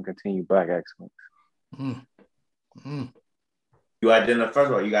love and continue Black excellence? First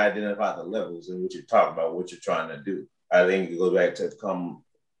of all, you got to identify the levels in which you're talking about, what you're trying to do. I think it goes back to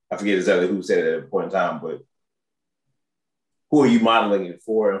I forget exactly who said it at a point in time, but who are you modeling it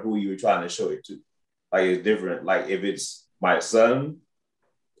for and who you're trying to show it to? Like, it's different. Like, if it's my sons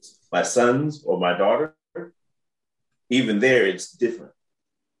or my daughter, even there, it's different,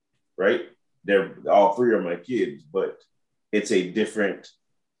 right? They're all three are my kids, but it's a different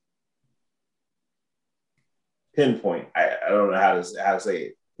pinpoint. I don't know how to say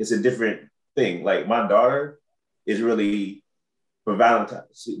it. It's a different thing. Like, my daughter is really, for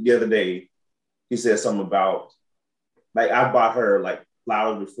Valentine's, the other day, he said something about, like, I bought her like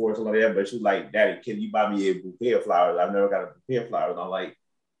flowers before, something like that, but she's like, Daddy, can you buy me a bouquet of flowers? I've never got a bouquet of flowers. I'm like,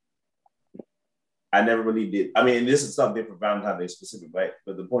 I never really did. I mean, this is something for Valentine's Day specific, right?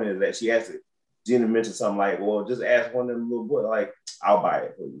 But the point is that she asked it. Gina mentioned something like, well, just ask one of them little boys, like, I'll buy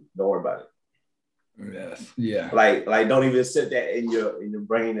it for you. Don't worry about it. Yes. Yeah. Like don't even set that in your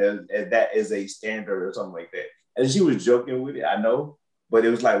brain as that is a standard or something like that. And she was joking with it, I know, but it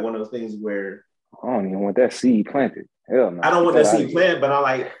was like one of those things where I don't even want that seed planted. Hell no. I don't want that seed planted, but I'm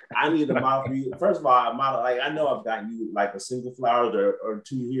like, I need a model for you. First of all, I know I've gotten you like a single flowers or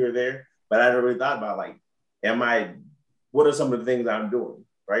two here or there, but I never really thought about like, what are some of the things I'm doing,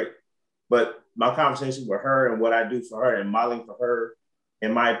 right? But my conversation with her and what I do for her and modeling for her,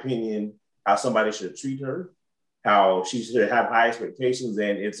 in my opinion, how somebody should treat her, how she should have high expectations,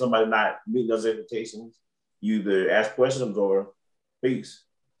 and if somebody not meeting those expectations, you either ask questions or peace,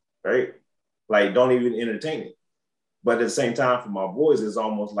 right? Like, don't even entertain it. But at the same time, for my boys, it's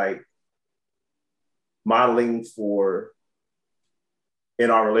almost like modeling for, in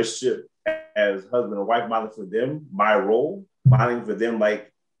our relationship as husband and wife, modeling for them, my role, modeling for them,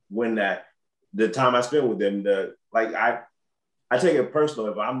 like when the time I spend with them, I take it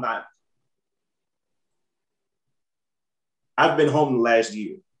personal if I'm not, I've been home the last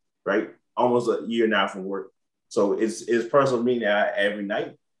year, right? Almost a year now from work. So it's personal to me now every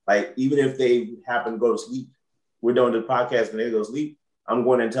night. Like, even if they happen to go to sleep, we're doing the podcast and they go to sleep, I'm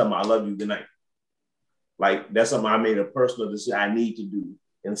going and tell them I love you, good night. Like, that's something I made a personal decision I need to do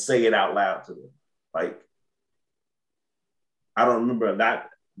and say it out loud to them. Like, I don't remember that.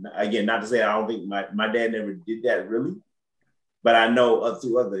 Again, not to say I don't think my dad never did that really, but I know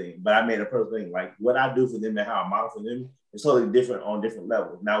through other things. But I made a personal thing. Like, what I do for them and how I model for them is totally different on different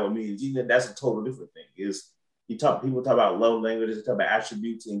levels. Now with me and Gina, that's a total different thing. People talk about love languages, they talk about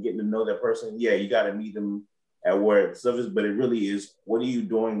attributes and getting to know that person. Yeah, you got to meet them at where stuff is, but it really is, what are you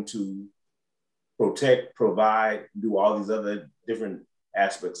doing to protect, provide, do all these other different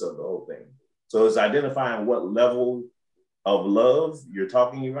aspects of the whole thing. So it's identifying what level of love you're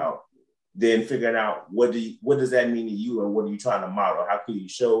talking about, then figuring out what does that mean to you and what are you trying to model? How can you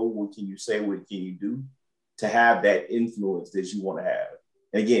show, what can you say, what can you do to have that influence that you want to have?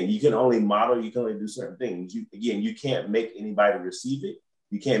 And again, you can only model, you can only do certain things. You can't make anybody receive it.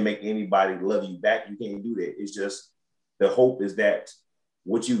 You can't make anybody love you back. You can't do that. It's just, the hope is that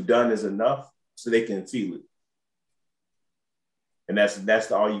what you've done is enough so they can feel it. And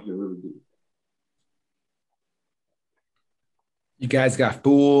that's all you can really do. You guys got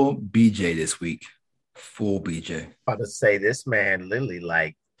full BJ this week. Full BJ. About to say this man literally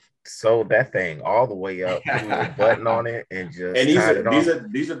like sewed that thing all the way up, put a little button on it, and just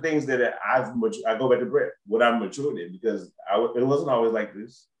and these are things that I go back to Brett, what I've matured in, because it wasn't always like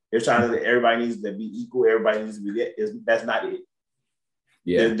this. They're trying to everybody needs to be equal, everybody needs to be that. That's not it.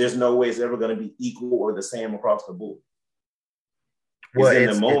 Yeah, there's no way it's ever going to be equal or the same across the board. Well, in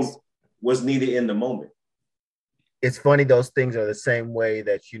the moment, what's needed in the moment. It's funny, those things are the same way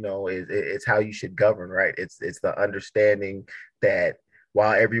that, it's how you should govern, right? It's the understanding that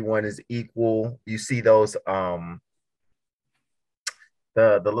while everyone is equal, you see those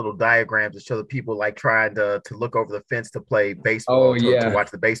the little diagrams that show the people like trying to look over the fence to play baseball, to watch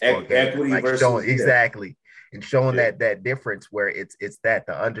the baseball game. Equity like versus showing, exactly. And showing that difference where it's that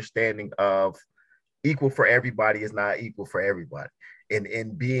the understanding of equal for everybody is not equal for everybody.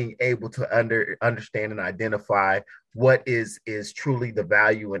 And being able to understand and identify what is truly the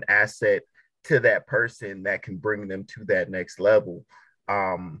value and asset to that person that can bring them to that next level.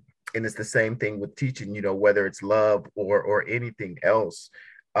 And it's the same thing with teaching, whether it's love or anything else.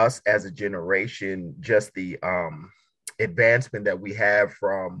 Us as a generation, just the advancement that we have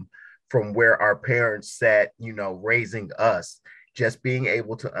from where our parents sat, raising us, just being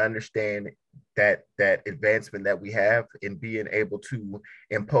able to understand that advancement that we have and being able to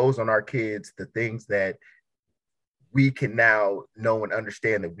impose on our kids the things that we can now know and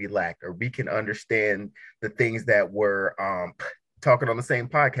understand that we lacked, or we can understand the things that were talking on the same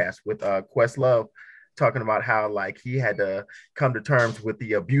podcast with Questlove, talking about how like he had to come to terms with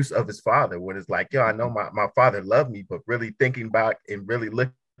the abuse of his father, when it's like, I know my father loved me, but really thinking about and really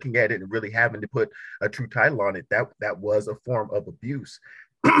looking at it and really having to put a true title on it, that was a form of abuse.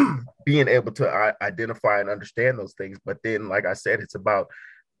 Being able to identify and understand those things. But then, like I said, it's about,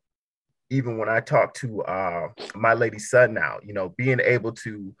 even when I talk to my lady's son now, being able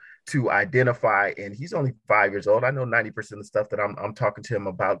to identify, and he's only 5 years old. I know 90% of the stuff that I'm talking to him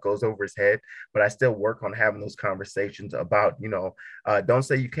about goes over his head, but I still work on having those conversations about, don't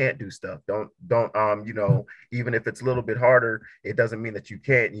say you can't do stuff. Don't, even if it's a little bit harder, it doesn't mean that you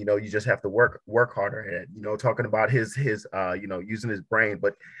can't, you just have to work harder at it, talking about his using his brain,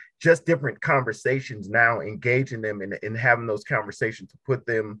 but just different conversations now, engaging them in having those conversations to put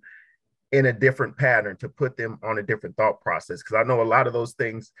them in a different pattern, to put them on a different thought process. Because I know a lot of those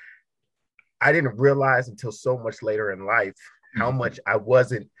things I didn't realize until so much later in life, how much I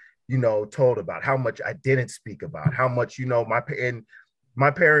wasn't, told about, how much I didn't speak about, how much,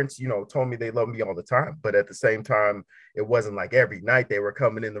 my parents, told me they love me all the time. But at the same time, it wasn't like every night they were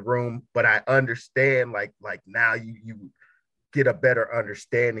coming in the room. But I understand, like now you get a better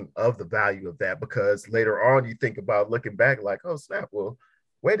understanding of the value of that, because later on you think about looking back like, oh snap, well,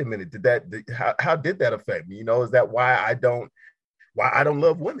 wait a minute, how did that affect me? Is that why I don't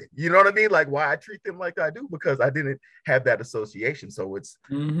love women? You know what I mean? Like why I treat them like I do, because I didn't have that association. So it's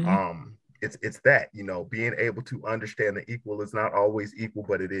it's that, being able to understand that equal is not always equal,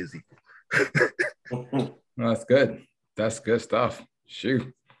 but it is equal. That's good. That's good stuff.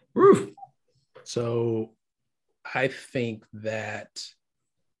 Shoot. Woo. So I think that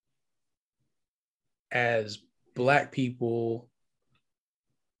as Black people,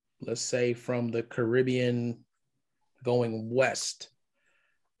 let's say from the Caribbean going west,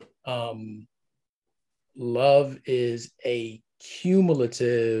 love is a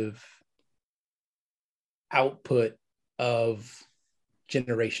cumulative output of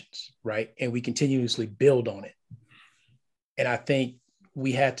generations, right? And we continuously build on it. And I think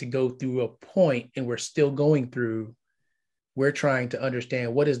we had to go through a point, and we're still going through, we're trying to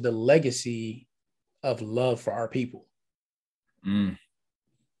understand what is the legacy of love for our people.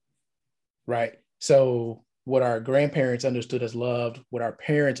 Right? So what our grandparents understood as love, what our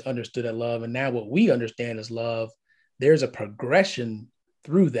parents understood as love, and now what we understand as love, there's a progression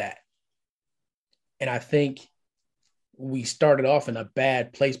through that. And I think we started off in a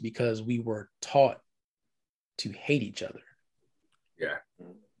bad place because we were taught to hate each other. Yeah.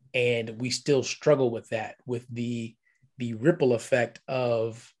 And we still struggle with that, with the ripple effect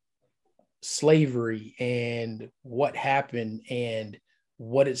of slavery and what happened and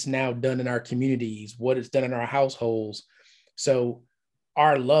what it's now done in our communities, what it's done in our households. So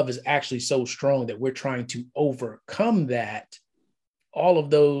our love is actually so strong that we're trying to overcome that, all of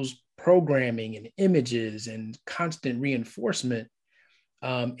those programming and images and constant reinforcement.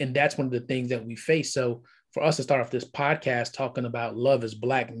 And that's one of the things that we face. So for us to start off this podcast talking about love as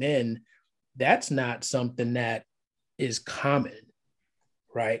Black men, that's not something that is common,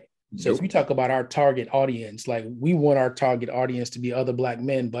 right? So if you talk about our target audience, like we want our target audience to be other Black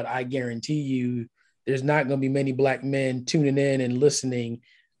men, but I guarantee you there's not going to be many Black men tuning in and listening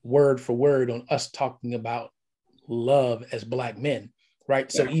word for word on us talking about love as Black men,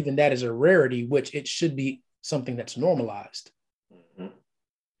 right? So even that is a rarity, which it should be something that's normalized,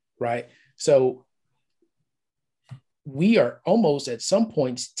 right? So we are almost at some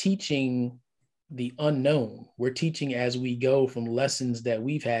points teaching the unknown. We're teaching as we go from lessons that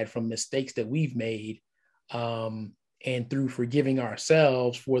we've had, from mistakes that we've made, and through forgiving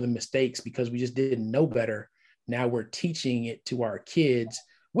ourselves for the mistakes because we just didn't know better. Now we're teaching it to our kids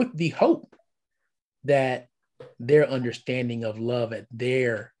with the hope that their understanding of love at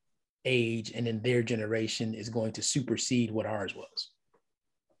their age and in their generation is going to supersede what ours was.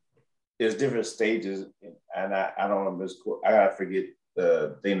 There's different stages, and I don't want to misquote. I gotta forget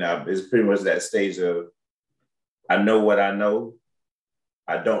the thing now. It's pretty much that stage of I know what I know,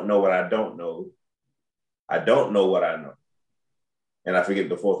 I don't know what I don't know, I don't know what I know, and I forget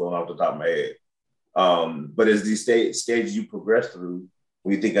the fourth one off the top of my head. But it's these stages you progress through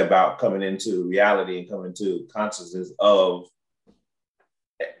when you think about coming into reality and coming to consciousness of,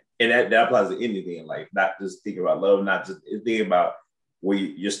 and that applies to anything in life, not just thinking about love, not just thinking about where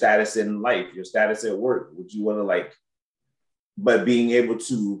your status in life, your status at work, what you want to like, but being able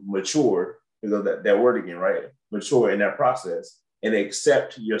to mature, because that word again, right? Mature in that process and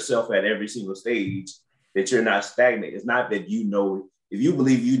accept yourself at every single stage, that you're not stagnant. It's not that you know, if you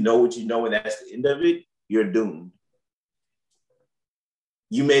believe you know what you know and that's the end of it, you're doomed.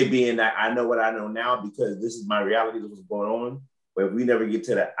 You may be in that I know what I know now because this is my reality, this is what's going on. But if we never get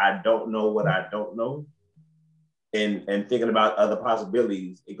to that I don't know what I don't know, and thinking about other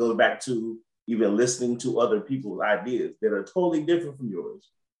possibilities, it goes back to even listening to other people's ideas that are totally different from yours.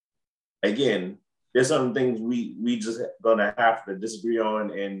 Again, there's some things we just gonna have to disagree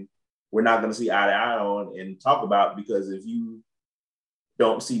on, and we're not gonna see eye to eye on and talk about, because if you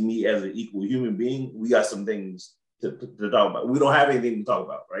don't see me as an equal human being, we got some things to talk about. We don't have anything to talk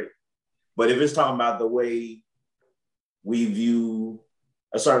about, right? But if it's talking about the way we view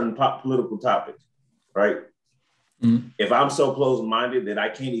a certain political topic, right? Mm-hmm. If I'm so closed-minded that I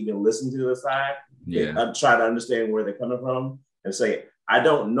can't even listen to the side, I try to understand where they're coming from and say, I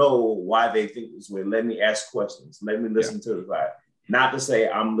don't know why they think this way. Let me ask questions. Let me listen to the side. Not to say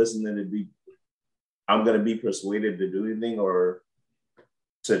I'm listening I'm going to be persuaded to do anything or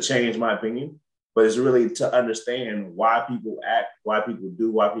to change my opinion, but it's really to understand why people act, why people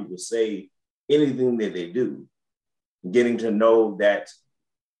do, why people say anything that they do. Getting to know that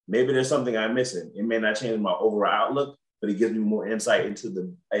maybe there's something I'm missing. It may not change my overall outlook, but it gives me more insight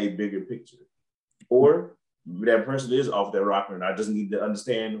into a bigger picture. Or that person is off their rocker and I just need to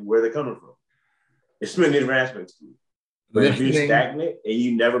understand where they're coming from. It's many different aspects to it. But if you're stagnant and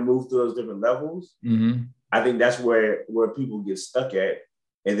you never move through those different levels, I think that's where people get stuck at.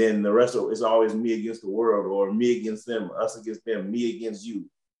 And then the rest of it's always me against the world, or me against them, us against them, me against you.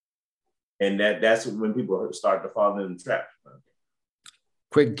 And that's when people start to fall into the trap.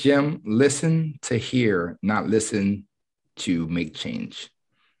 Quick, Jim, listen to hear, not listen to make change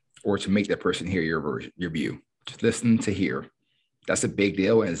or to make that person hear your view. Just listen to hear. That's a big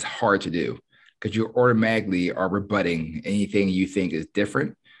deal, and it's hard to do because you automatically are rebutting anything you think is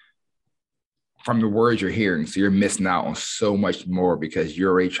different from the words you're hearing. So you're missing out on so much more because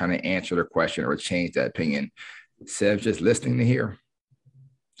you're already trying to answer the question or change that opinion instead of just listening to hear.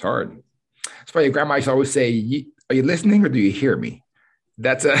 It's hard. It's funny. Grandma used to always say, are you listening or do you hear me?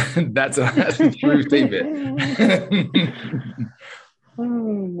 That's a true statement. Oh,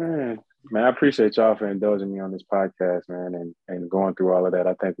 man, I appreciate y'all for indulging me on this podcast, man, and going through all of that.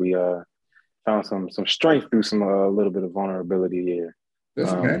 I think we found some strength through some a little bit of vulnerability here.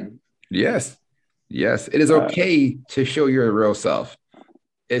 Listen, man. Yes. It is okay to show your real self.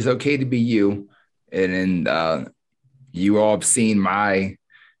 It's okay to be you, and then you all have seen my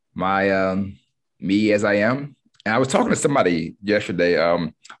me as I am. And I was talking to somebody yesterday,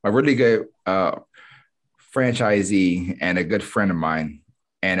 a really good franchisee and a good friend of mine.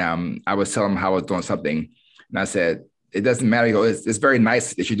 And I was telling him how I was doing something. And I said, it doesn't matter. He goes, it's very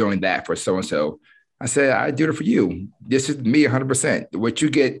nice that you're doing that for so-and-so. I said, I do it for you. This is me 100%. What you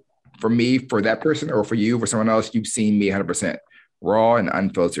get from me for that person or for you, for someone else, you've seen me 100%. Raw and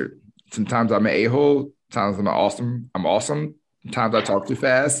unfiltered. Sometimes I'm an a-hole. Sometimes I'm awesome. Sometimes I talk too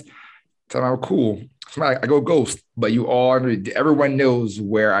fast. Sometimes I'm cool. Sometimes I go ghost. But everyone knows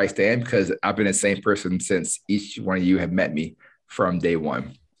where I stand because I've been the same person since each one of you have met me from day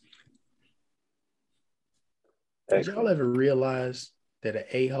one. Did y'all ever realize that an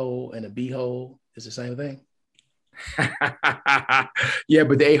a-hole and a b-hole is the same thing? Yeah,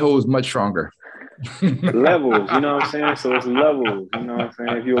 but the a-hole is much stronger. Levels, you know what I'm saying? So it's levels, you know what I'm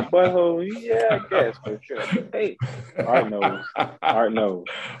saying? If you're a butthole, yeah, I guess. But if you're hey, Art knows. Art knows.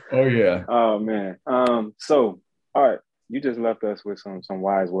 Oh yeah. Oh man. So all right, you just left us with some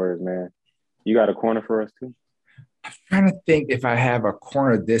wise words, man. You got a corner for us too? I'm trying to think if I have a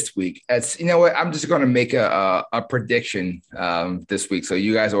corner this week. As you know what, I'm just going to make a prediction this week. So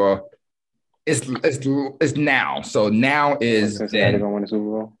you guys are, it's now. So now is Cincinnati gonna win the Super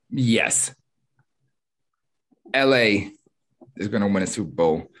Bowl? Yes. LA is going to win a Super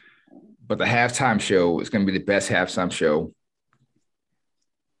Bowl, but the halftime show is going to be the best halftime show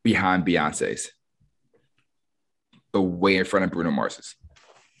behind Beyonce's, but way in front of Bruno Mars's.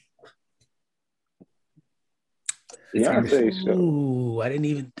 Beyonce's show. Ooh, I didn't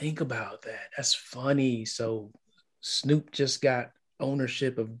even think about that. That's funny. So Snoop just got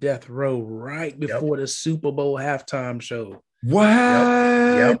ownership of Death Row right before the Super Bowl halftime show. What?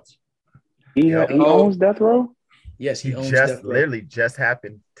 Yep. He owns Death Row? Yes, he owns just Death Row. literally just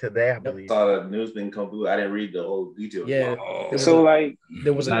happened today, I believe. I saw the news thing come through. I didn't read the whole details. Yeah.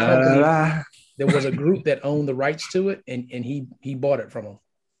 There was a company, there was a group that owned the rights to it, and he bought it from them.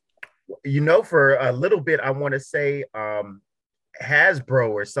 You know, for a little bit, I want to say Hasbro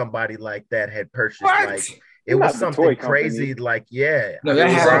or somebody like that had purchased like it was something crazy. Like, yeah. No,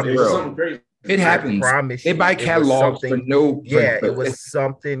 that happened, bro. Something crazy. It happens. They buy catalogs for no. Yeah, it was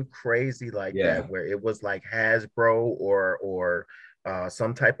something crazy like that, where it was like Hasbro or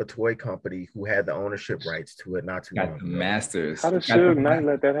some type of toy company who had the ownership rights to it not too long ago. Masters. How does Suge Knight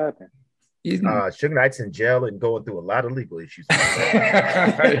let that happen? Suge Knight's in jail and going through a lot of legal issues.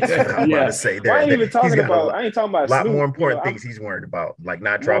 I'm about to say that. I ain't even talking about. I ain't talking about a lot Snoop, more important things he's worried about, like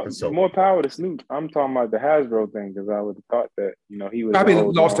not dropping soap. More power to Snoop. I'm talking about the Hasbro thing because I would have thought that he was probably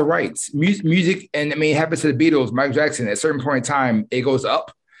lost the rights. Music, and I mean, it happens to the Beatles, Michael Jackson. At a certain point in time, it goes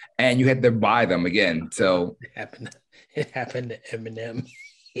up, and you had to buy them again. So it happened to Eminem.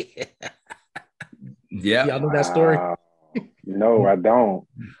 Yeah, y'all know that story. No, I don't.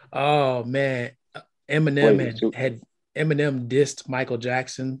 Oh man, Eminem dissed Michael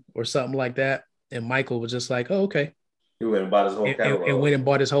Jackson or something like that, and Michael was just like, "Oh, okay." He went and bought his whole catalog. And went and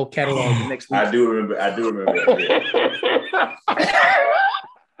bought his whole catalog the next week. I do remember that.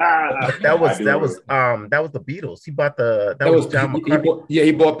 That was the Beatles. He bought that was John McCartney.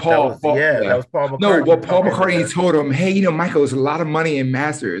 He bought Paul. That was Paul McCartney. No, well, Paul McCartney told him, "Hey, Michael, there's a lot of money in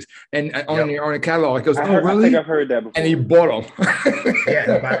masters and on the catalog." He goes, "Oh, really?" I think I've heard that before. And he bought them.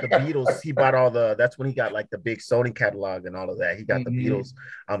 Yeah, he bought the Beatles. He bought all the. That's when he got like the big Sony catalog and all of that. He got the Beatles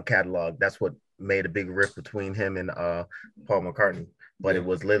catalog. That's what made a big rift between him and Paul McCartney. But it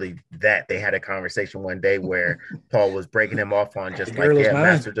was literally that they had a conversation one day where Paul was breaking him off on just like,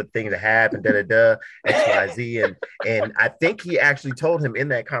 masters of things that have and XYZ. And I think he actually told him in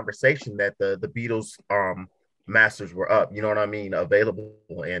that conversation that the Beatles masters were up, you know what I mean, available.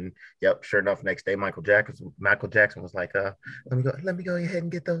 And sure enough, next day Michael Jackson was like, let me go ahead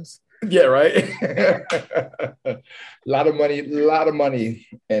and get those. Yeah, right. A lot of money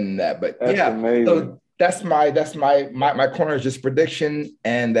in that. But that's amazing. So that's my corner is just prediction,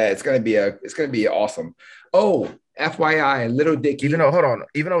 and it's gonna be awesome. Oh, FYI, Little Dicky. Even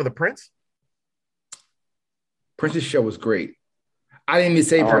over the Prince's show was great. I didn't even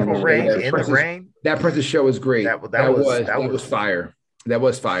say Purple Rain in the rain. That Prince's show was great. That was fire. That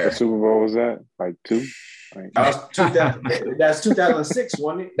was fire. What Super Bowl was that? Like 2? That's 2006,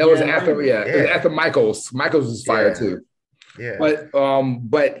 wasn't it? That was after It was after Michael's. Michael's was fire too. Yeah.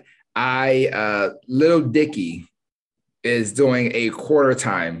 But Little Dicky is doing a quarter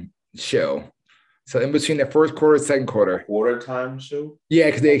time show. So in between the first quarter, second quarter. Quarter time show? Yeah,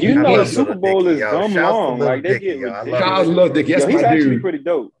 because they the Super Bowl is dumb long. Like they get ridiculous. Shout out to Little Dicky. That's my dude. He's actually pretty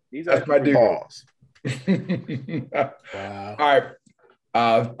dope. That's my dude. Pause. Wow. All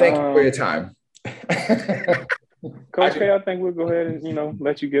right. Thank you for your time. Coach K, I think we'll go ahead and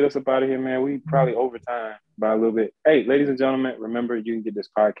let you get us up out of here, man. We probably over time by a little bit. Hey, ladies and gentlemen, remember you can get this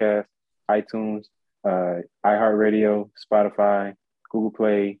podcast, iTunes, iHeartRadio, Spotify, Google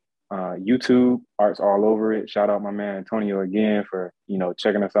Play, YouTube. Art's all over it. Shout out my man Antonio again for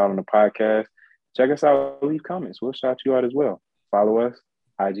checking us out on the podcast. Check us out. Leave comments. We'll shout you out as well. Follow us,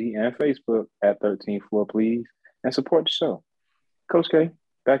 IG and Facebook at 13th Floor, please, and support the show. Coach K,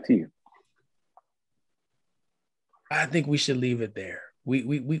 back to you. I think we should leave it there.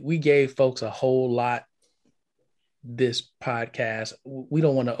 We gave folks a whole lot this podcast. We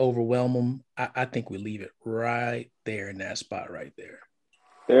don't want to overwhelm them. I think we leave it right there in that spot right there.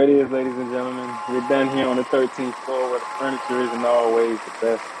 There it is, ladies and gentlemen. We're done here on the 13th floor where the furniture isn't always the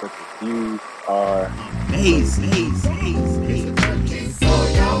best, but the views are amazing.